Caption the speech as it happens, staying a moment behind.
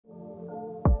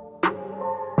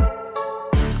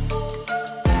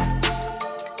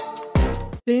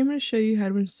Today I'm going to show you how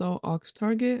to install aux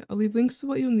target. I'll leave links to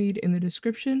what you'll need in the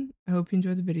description. I hope you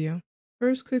enjoy the video.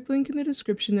 First, click the link in the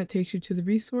description that takes you to the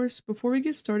resource. Before we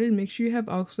get started, make sure you have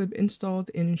auxlib installed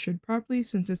and insured properly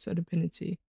since it's a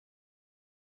dependency.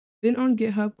 Then on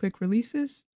GitHub, click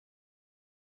Releases.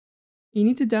 You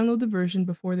need to download the version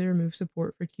before they remove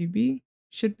support for QB.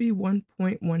 Should be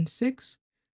 1.16.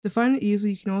 To find it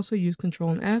easily, you can also use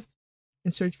Ctrl and F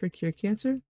and search for Cure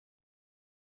Cancer.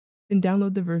 Then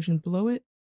download the version below it.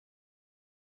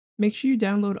 Make sure you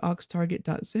download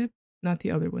auxtarget.zip, not the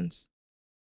other ones.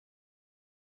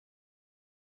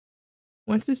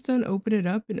 Once it's done, open it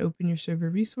up and open your server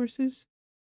resources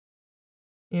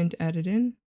and add it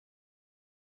in.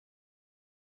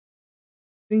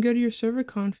 Then go to your server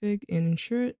config and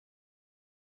ensure it.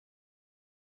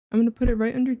 I'm going to put it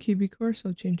right under QBCore, so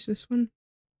I'll change this one.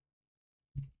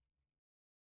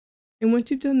 And once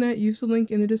you've done that, use the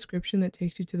link in the description that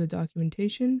takes you to the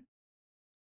documentation.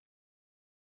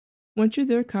 Once you're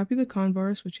there, copy the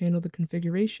Convars, which handle the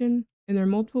configuration, and there are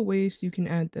multiple ways you can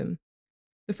add them.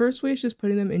 The first way is just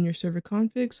putting them in your server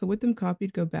config, so with them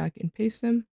copied, go back and paste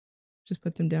them. Just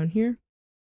put them down here.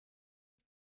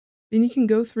 Then you can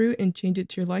go through and change it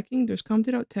to your liking. There's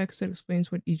commented out text that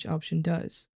explains what each option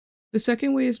does. The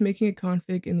second way is making a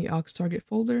config in the aux target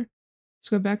folder.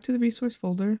 So go back to the resource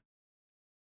folder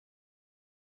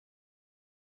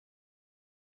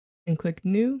and click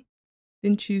New,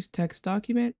 then choose Text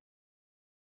Document.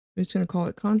 I'm just going to call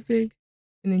it config,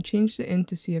 and then change the end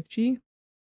to CFG,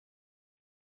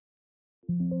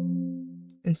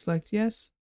 and select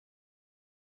yes.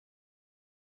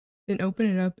 Then open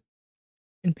it up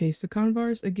and paste the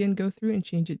Convars. Again, go through and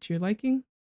change it to your liking.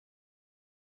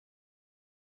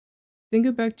 Then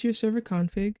go back to your server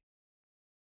config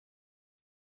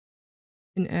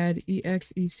and add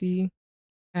exec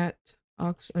at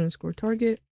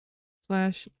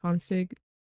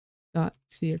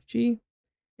aux_target/config.cfg.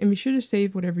 And be sure to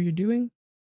save whatever you're doing.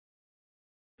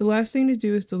 The last thing to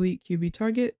do is delete QB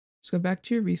target. So go back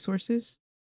to your resources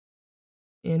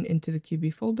and into the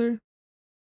QB folder.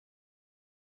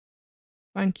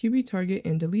 Find QB target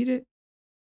and delete it.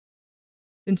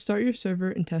 Then start your server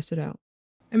and test it out.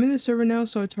 I'm in the server now,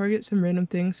 so I'll target some random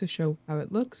things to show how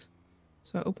it looks.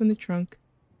 So I open the trunk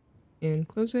and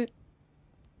close it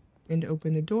and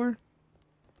open the door.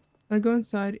 I'll go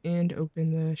inside and open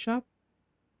the shop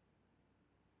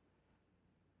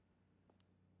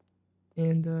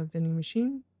and the vending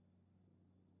machine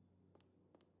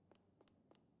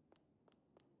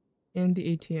and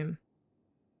the ATM.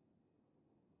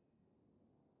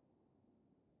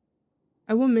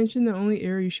 I will mention the only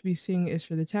error you should be seeing is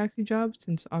for the taxi job,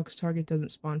 since aux target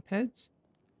doesn't spawn pets,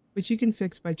 which you can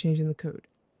fix by changing the code.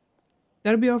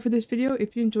 That'll be all for this video.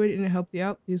 If you enjoyed it and it helped you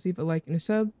out, please leave a like and a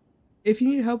sub. If you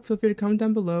need help, feel free to comment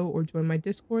down below or join my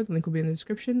Discord. The link will be in the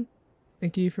description.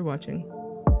 Thank you for watching.